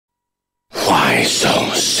Why so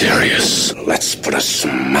serious? Let's put a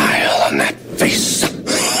smile on that face.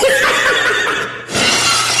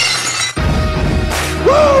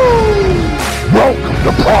 Woo! Welcome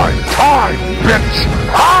to prime time, bitch!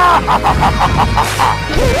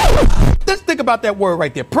 Let's think about that word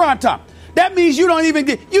right there, prime time. That means you don't even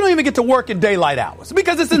get to work in daylight hours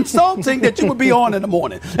because it's insulting that you would be on in the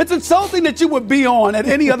morning. It's insulting that you would be on at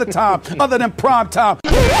any other time other than prime time.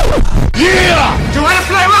 Yeah! Do you want to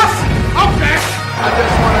play rough? Okay. I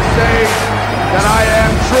just want to say that I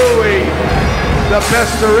am truly the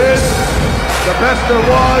best there is, the best there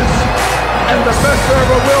was, and the best there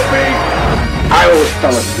ever will be. I always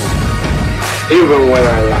tell the truth, even when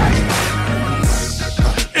I lie.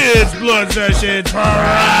 It's Blood Sessions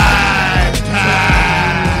Prime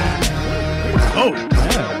Time. Oh,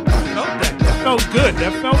 yeah. That felt good.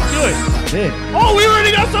 That felt good. Yeah. Oh, we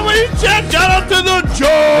already got somebody in chat. Shout out to the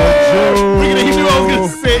Joe. He knew I was going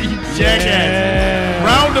to say you jackass.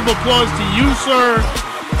 Round of applause to you, sir.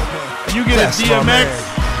 You get a DMX.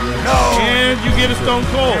 And you get a Stone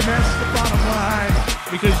Cold. That's the bottom line.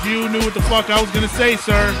 Because you knew what the fuck I was going to say,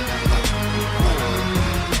 sir.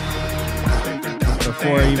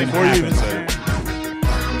 Before you even said it.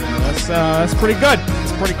 That's pretty good.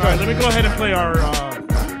 It's pretty good. All right, let me go ahead and play our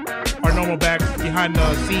normal back behind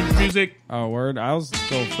the scenes music. Oh, word! I was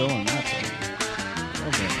still feeling that.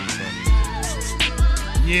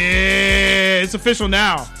 Yeah, it's official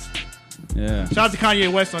now. Yeah. Shout out to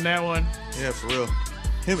Kanye West on that one. Yeah, for real.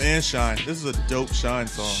 Him and Shine. This is a dope Shine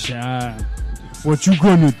song. Shine. What you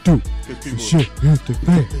gonna do? Shit hit the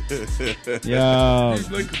fan. Yo.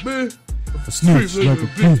 He's like a man. A snitch like a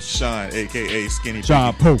bitch. Shine, a.k.a. Skinny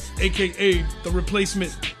John Pope. A.k.a. the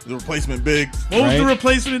replacement. The replacement big. What was the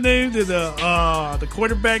replacement name? The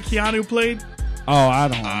quarterback Keanu played? Oh, I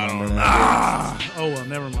don't remember that. Oh, well,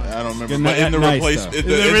 never mind. I don't remember. But in the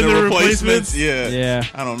replacements, yeah.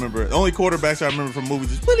 I don't remember. The only quarterbacks I remember from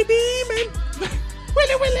movies is Willie Beeman.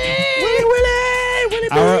 Willie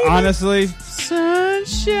Beeman. Honestly,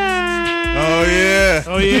 Sunshine. Oh, yeah.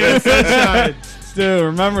 Oh, yeah, Sunshine. Dude,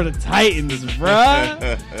 remember the Titans, bruh?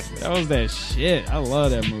 That was that shit. I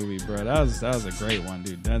love that movie, bro. That was a great one,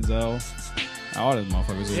 dude. Denzel. All those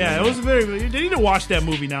motherfuckers. Yeah, it was very good. You need to watch that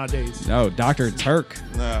movie nowadays. No, Dr. Turk.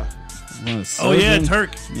 Nah. Oh, yeah,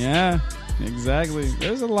 Turk. Yeah, exactly.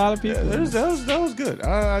 There's a lot of people. Yeah, that was good.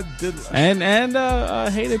 I did. And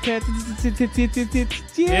Hated Cat.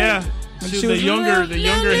 Yeah. She was the younger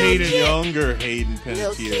Hayden. Younger Hayden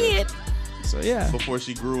Panettiere. So, yeah. Before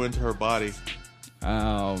she grew into her body.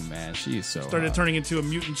 Oh, man. She's so Started turning into a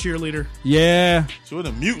mutant cheerleader. Yeah. She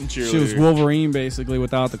wasn't a mutant cheerleader. She was Wolverine, basically,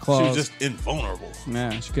 without the claws. She was just invulnerable.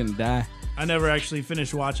 Yeah, she couldn't die. I never actually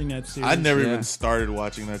finished watching that series. I never even started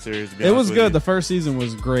watching that series, to be It honest was with good. you. The first season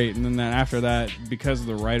was great. And then after that, because of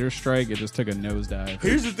the writer's strike, it just took a nosedive.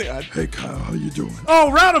 Here's the thing. Hey, Kyle, how you doing?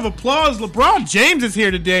 Oh, round of applause. LeBron James is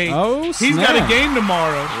here today. Oh, He's got a game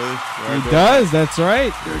tomorrow. Really? He does. That's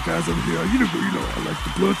right. Yeah, guys, over here. You know, I like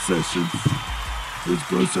the Blood Sessions. It's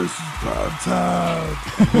Blood Sessions Prime Time.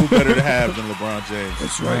 Who better to have than LeBron James?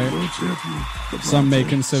 That's right, world champion. LeBron Some may James.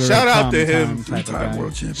 consider Shout it out to time him. type of guy.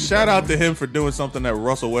 World champion. Shout out to him for doing something that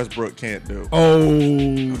Russell Westbrook can't do. Oh,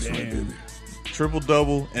 That's right, damn. baby.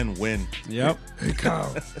 Triple-double and win. Yep. Hey,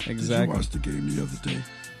 Kyle. Exactly. Did you watch the game the other day?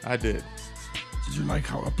 I did. Did you like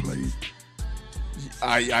how I played?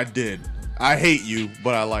 I did. I hate you,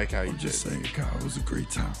 but I like how you I'm did. just saying, Kyle, it was a great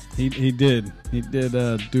time. He did. He did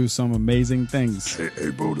do some amazing things. Hey,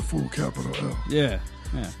 bro, the full capital L. Yeah.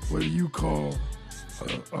 What do you call a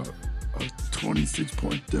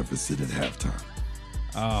 26-point deficit at halftime?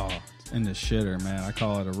 Oh, in the shitter, man. I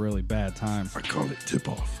call it a really bad time. I call it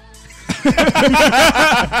tip-off.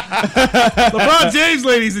 LeBron James,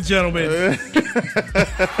 ladies and gentlemen. Straight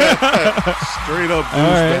up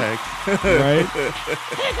douchebag. Right?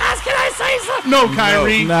 Hey, guys, can I say something? No,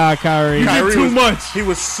 Kyrie. Nah, Kyrie. You did too much. He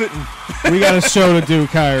was sitting. We got a show to do,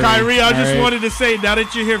 Kyrie. Kyrie, I just right? wanted to say, now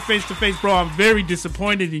that you're here face to face, bro, I'm very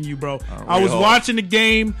disappointed in you, bro. I was hard. watching the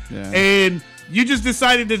game, and you just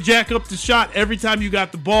decided to jack up the shot every time you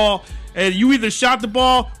got the ball, and you either shot the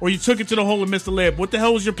ball or you took it to the hole and missed the layup. What the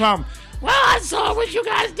hell was your problem? Well, I saw what you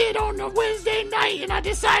guys did on a Wednesday night, and I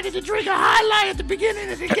decided to drink a highlight at the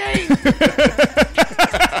beginning of the game.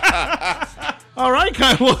 All right,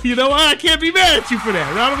 Kyle. Well, you know what? I can't be mad at you for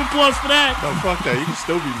that. Round of applause for that. No, fuck that. You can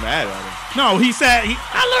still be mad at him. No, he said,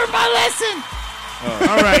 I learned my lesson.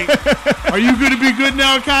 All right. Are you going to be good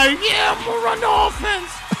now, Kyrie? Yeah, I'm going to run the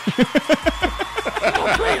offense.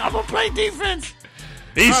 I'm going to play defense.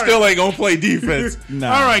 He still ain't gonna play defense.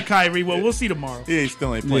 No. All right, Kyrie. Well, we'll see tomorrow. He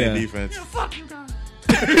still ain't playing defense. Yeah, fuck you guys.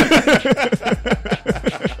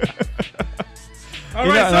 All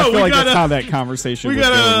right, so I feel like that's how that conversation. We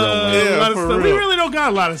got a lot of stuff. We really don't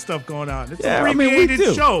got a lot of stuff going on. It's a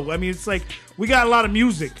abbreviated show. I mean, it's like we got a lot of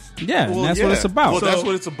music. Yeah, and that's what it's about. Well, that's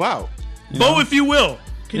what it's about. Vote if you will.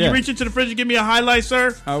 Can you reach into the fridge and give me a highlight,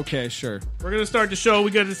 sir? Okay, sure. We're going to start the show.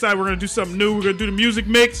 We got to decide we're going to do something new. We're going to do the music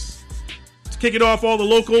mix. To kick it off, all the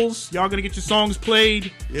locals. Y'all going to get your songs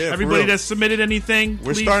played. Yeah, everybody that's submitted anything.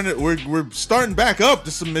 We're starting back up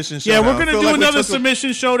the submission showdown. Yeah, we're going to do another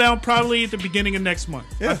submission showdown probably at the beginning of next month.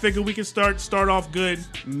 Yeah. I figure we can start off good.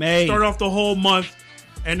 Start off the whole month,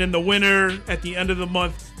 and then the winner at the end of the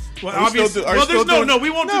month. Well, obviously, we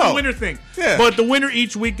won't do the winner thing. Yeah. But the winner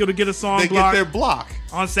each week will get a song block. They get their block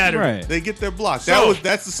on Saturday. Right. They get their block.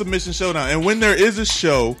 That's the submission showdown. And when there is a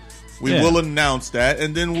show, we will announce that,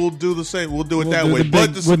 and then we'll do the same. We'll do it that way.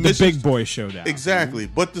 But the big boy showdown. Exactly.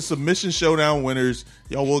 But the submission showdown winners,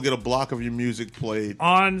 y'all will get a block of your music played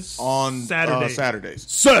on Saturdays.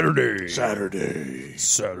 Saturdays.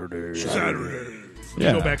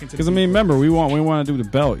 Yeah, because remember, we want to do the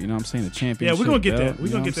belt. You know what I'm saying? The championship. Yeah, we're gonna get that. We're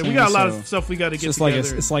gonna get that. We got a lot of stuff we got to get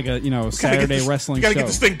together. It's like a Saturday wrestling. We gotta get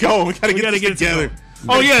this thing going. We gotta get it together.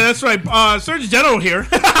 Oh yeah, that's right. Surgeon General here.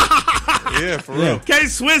 Yeah, for real.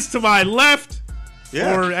 K-Swiss to my left.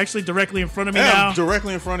 Yeah, or actually directly in front of me now.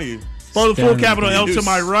 Directly in front of you. Full capital L to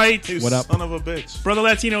my right. What up, son of a bitch? Brother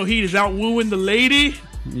Latino Heat is out wooing the lady.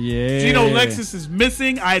 Yeah. Gino Lexus is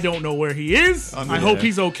missing. I don't know where he is. I hope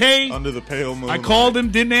he's okay. Under the pale moon. I called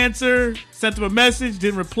him, didn't answer. Sent him a message,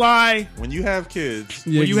 didn't reply. When you have kids,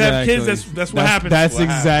 that's what happens. That's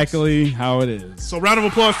exactly how it is. So round of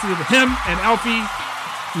applause to him and Alfie.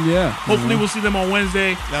 Yeah. Hopefully we'll see them on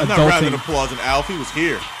Wednesday. Now, not round of applause, and Alfie was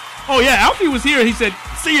here. Oh yeah, Alfie was here. He said,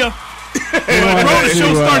 "See ya." The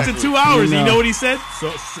show starts in 2 hours. You know what he said? So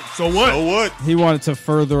what? So what? He wanted to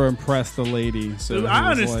further impress the lady. So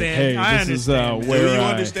I understand. Like, hey, this is where do you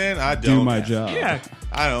understand? I don't do my job. Yeah,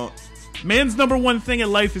 I don't. Man's number one thing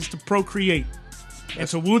in life is to procreate and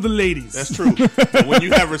to woo the ladies. That's true. But when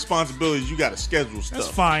you have responsibilities, you got to schedule stuff. That's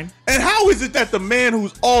fine. And how is it that the man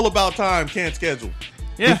who's all about time can't schedule?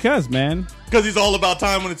 Yeah, because he's all about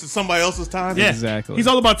time when it's somebody else's time. Yeah, exactly. He's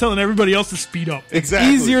all about telling everybody else to speed up.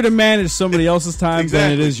 Exactly. It's easier to manage somebody else's time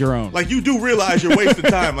than it is your own. Like, you do realize you're wasting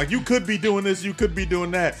time. Like, you could be doing this, you could be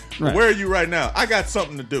doing that. Right. Where are you right now? I got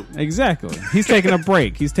something to do. Exactly. He's taking a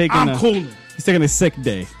break. He's taking He's taking a sick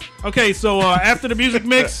day. Okay, so after the music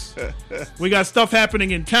mix, we got stuff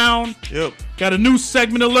happening in town. Yep. Got a new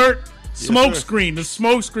segment alert. Smoke screen. The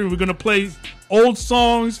smoke screen. We're gonna play old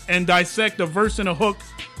songs and dissect a verse and a hook.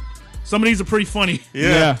 Some of these are pretty funny.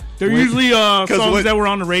 Yeah. They're usually songs that were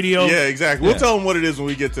on the radio. Yeah, exactly. We'll tell them what it is when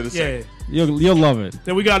we get to the segment. You'll love it.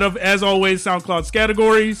 Then we got, as always, SoundCloud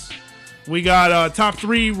Scatergories. We got top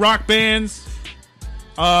 3 rock bands.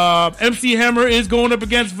 MC Hammer is going up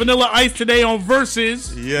against Vanilla Ice today on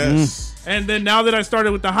Versus. Yes. And then now that I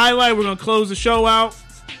started with the highlight, we're going to close the show out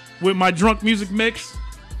with my drunk music mix.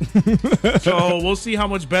 So we'll see how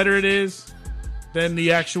much better it is than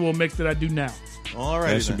the actual mix that I do now. All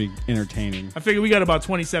right. That should be entertaining. I figure we got about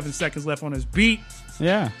 27 seconds left on this beat.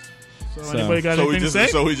 Yeah. So anybody got anything to say?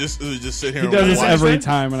 So we just sit here. He does this every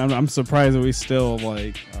time, and I'm surprised that we still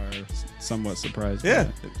are somewhat surprised. Yeah.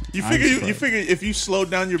 You figure if you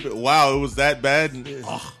slowed down your it was that bad. And,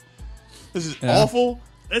 this is awful.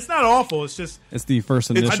 It's not awful. It's just the first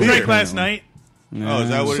initial. I drank last night. Yeah. Oh, is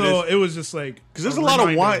that what it is? So it was just like because there's a lot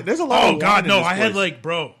of wine. There's a lot. Oh God, no! I had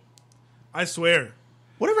I swear.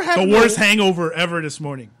 Whatever happened? The worst hangover ever this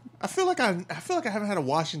morning. I feel like I haven't had a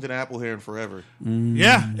Washington apple here in forever.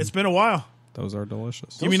 Yeah, it's been a while. Those are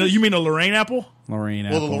delicious. You mean a Lorraine apple? Lorraine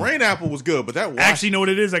apple. Well, the Lorraine apple was good, but that actually, you know what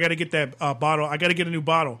it is? I got to get that bottle. I got to get a new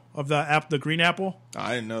bottle of the green apple.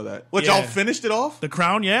 I didn't know that. What, y'all finished it off? The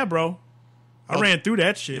Crown, yeah, bro. I ran through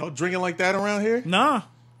that shit. Y'all drinking like that around here? Nah,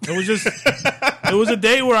 it was just it was a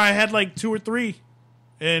day where I had like 2 or 3,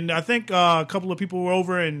 and I think a couple of people were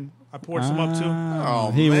over and I poured some up too.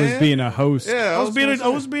 Oh, he was being a host. Yeah, I was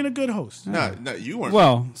being a good host. No, you weren't.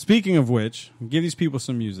 Well, speaking of which, give these people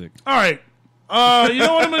some music. All right. You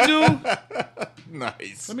know what I'm gonna do?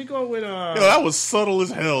 Nice. Let me go with Yo, that was subtle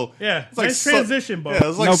as hell. Yeah, it's like nice transition, but yeah, it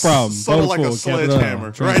was like no problem. Subtle like a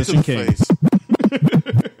sledgehammer, right to the face.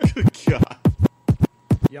 Good God.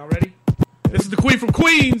 Y'all ready? This is the Queen from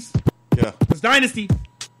Queens. Yeah. It's Dynasty.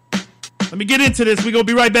 Let me get into this. We're going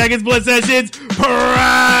to be right back. It's Blood Sessions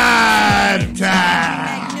Primetime.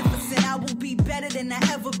 Magnificent. I will be better than I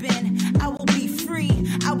ever been. I will be free.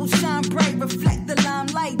 I will shine bright, reflect the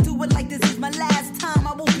limelight. Do it like this is my last time.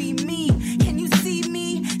 I will be me. Can you see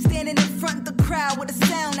me? Standing in front of the crowd with a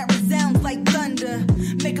sound that resounds like thunder.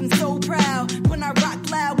 Make them so proud when I rock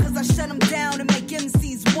loud, cause I shut them down and make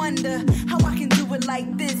MCs wonder. wonder how I can do it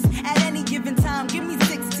like this. At any given time, give me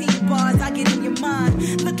 16 bars, I get in your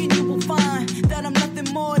mind. Look and you will find that I'm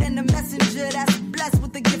nothing more than a messenger that's blessed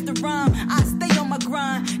with the gift of rhyme. I stay on my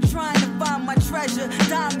grind, trying to find my treasure.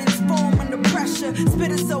 Diamonds form under pressure.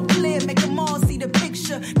 Spit it so clear, make them all see the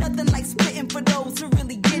picture. Nothing like spitting for those who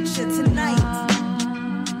really get you tonight.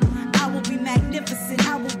 I will be magnificent,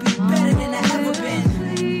 I will be better than I ever been.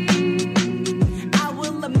 I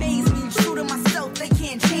will amaze me, true to myself, they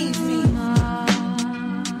can't change me.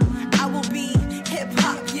 I will be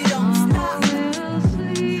hip-hop, you don't stop.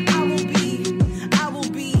 I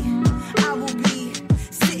will be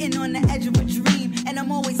sitting on the edge of a dream, and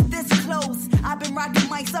I'm always this close. I've been rocking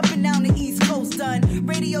mics up and down the East Coast, done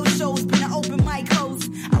radio shows, been an open mic host.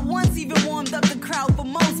 I once even warmed up the crowd for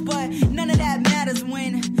most, but none of that matters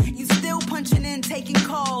when you still punching in, taking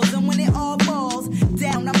calls, and when it all falls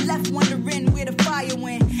down, I'm left wondering where the fire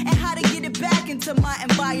went and how to get it back into my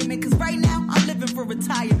environment. Cause right now I'm living for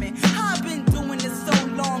retirement. I've been doing this so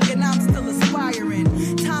long and I'm still aspiring.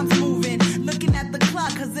 Time's moving, looking at the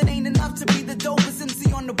clock, cause it ain't enough to be the dopest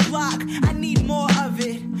MC on the block. I need more of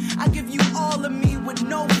it. I give you all of me with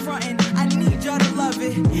no frontin'. I need y'all to love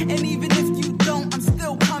it. And even if you don't, I'm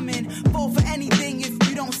still coming. Fall for anything if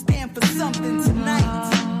you don't stand for something tonight.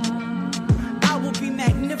 I will be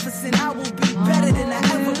magnificent. I will be better than I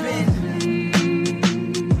ever been.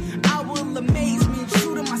 I will amaze me.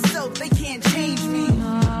 True to myself, they can't change me.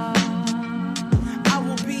 I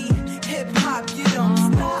will be hip-hop. You don't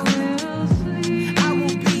stop.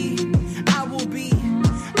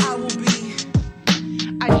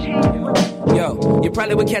 Yo, you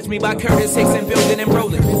probably would catch me by Curtis Hicks and building and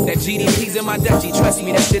rolling. That GDP's in my Dutchie, trust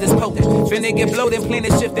me, that shit is potent. Finna get bloated,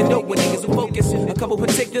 planet shifting dope with niggas who focus. A couple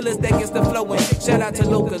particulars that gets the flowing. Shout out to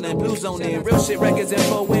local and blue zone in. Real shit records and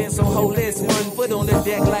info in, so hold this. 1 foot on the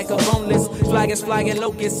deck like a boneless. Flying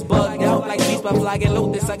locusts, bugged out like beast by flying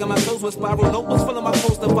lotus. I got my clothes with spiral notebooks full of my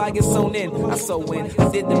poster fire sewn in. I sew in, I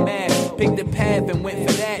did the math, picked the path and went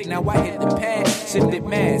for that. Now I hit the pad, shifted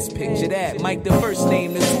mass, picture that. Mike the first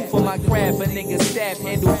name, the two for my craft, but niggas staff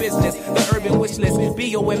handle business. The urban wish list,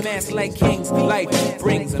 B.O. and mass like kings. Life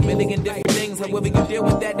brings a million different things. However you deal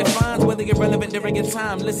with that defines whether you're relevant during your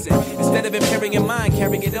time. Listen, instead of impairing your mind,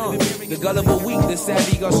 carry it on. The gullible weak, the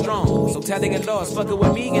savvy are strong. So tally your loss, fuckin'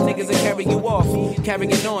 with me and niggas will carry you off.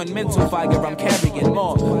 Carrying on, mental fire, I'm carrying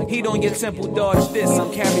more. Heat on your temple, dodge this,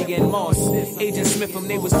 I'm carrying moss. Agent Smith,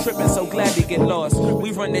 they was tripping, so glad to get lost.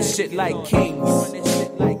 We run this shit like kings.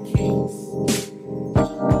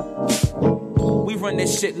 We run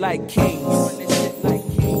this shit like kings.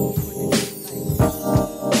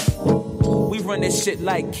 We run this shit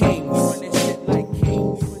like kings.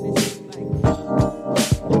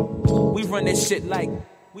 We run this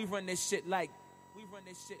shit like.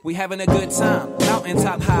 We having a good time, mountain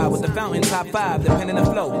top high with the fountain top 5, depending on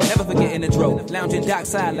the flow, never forgetting the dro. Lounging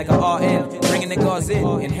dockside like a RN, bringing the guards in,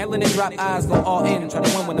 inhaling and drop eyes, go all in, trying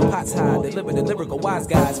to win when the pot's high, deliver the lyrical wise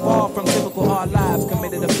guys, far from typical hard lives,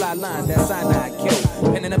 committed to fly lines, that cyanide,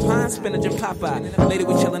 kill, pen in the pine, spinach and Popeye, later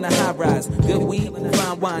we chillin' the high rise, good weed,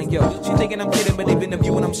 fine wine, yo, she thinking I'm kidding, but even if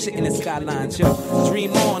you and I'm shitting the skylines, yo,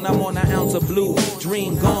 dream on, I'm on an ounce of blue,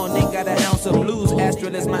 dream gone, ain't got an ounce of blues,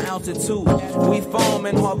 astral is my altitude, we farm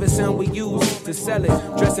and harvest and we use to sell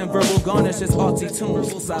it. Dressing verbal garnishes, arty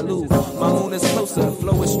tunes. Salute. My moon is closer,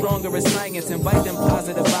 flow is stronger as science. Inviting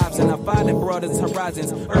positive vibes and I find it broadens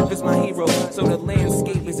horizons. Earth is my hero, so the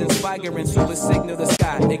landscape is inspiring. Super signal the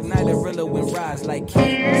sky, ignite a rillo and rise like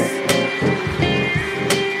kings.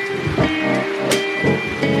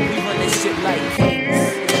 We run this shit like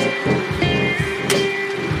kings.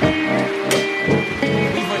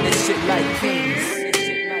 We run this shit like kings.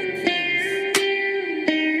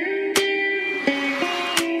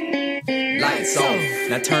 Lights off,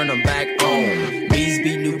 now turn them back on. Bees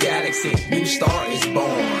be new galaxy, new star is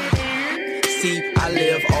born. See, I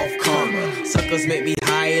live off karma. Suckers make me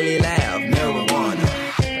highly laugh, marijuana.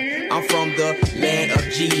 I'm from the land of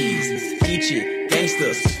G's. Peachy,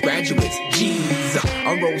 gangsters, graduates, G's.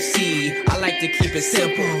 I'm roll C, I like to keep it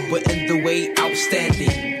simple, but in the way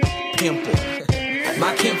outstanding. Pimple.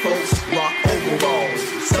 My kinfolks rock overalls,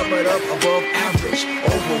 summed up above average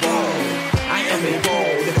overall. I am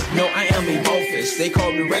evolved, no I am amorphous. They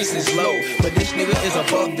call me racist low, but this nigga is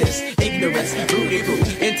above this. Ignorance, Rudy Boo,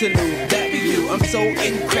 interlude, that be you. I'm so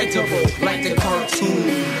incredible, like the cartoon.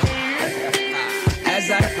 As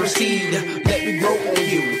I proceed, let me grow on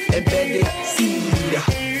you, embedded seed.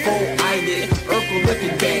 Full-eyed,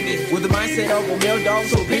 Urkel-looking bandit, with the mindset of a male dog,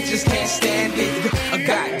 so bitches can't stand it.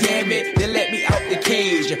 God damn it, they let me out the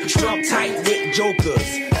cage, strung tight with jokers,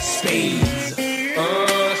 spades.